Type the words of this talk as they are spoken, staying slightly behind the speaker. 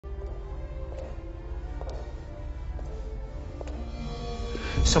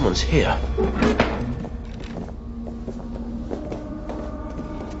Someone's here.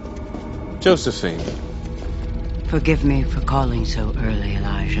 Josephine. Forgive me for calling so early,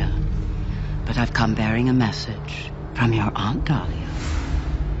 Elijah, but I've come bearing a message from your Aunt Dahlia.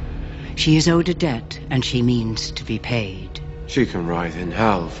 She is owed a debt, and she means to be paid. She can ride in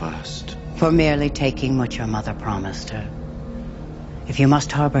hell first. For merely taking what your mother promised her. If you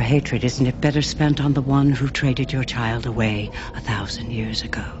must harbor hatred, isn't it better spent on the one who traded your child away 1,000 years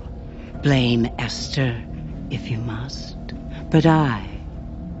ago? Blame Esther, if you must. But I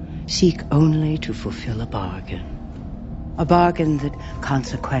seek only to fulfill a bargain. A bargain that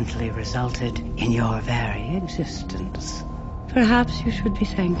consequently resulted in your very existence. Perhaps you should be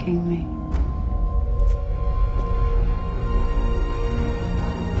thanking me.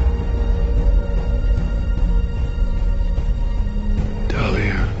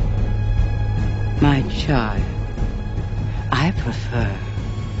 Dahlia. My child, I prefer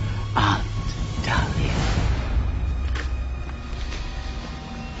Aunt Dahlia.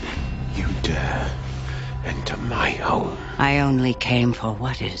 You dare enter my home. I only came for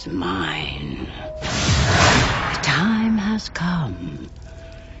what is mine. The time has come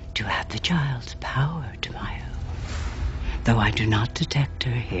to add the child's power to my own. Though I do not detect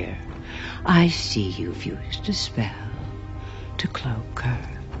her here, I see you've used a spell to cloak her.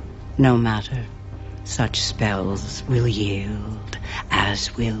 No matter, such spells will yield,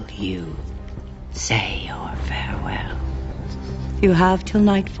 as will you. Say your farewell. You have till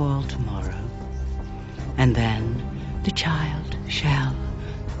nightfall tomorrow, and then the child shall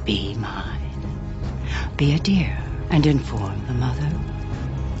be mine. Be a dear and inform the mother.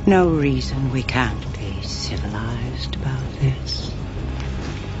 No reason we can't be civilized about this.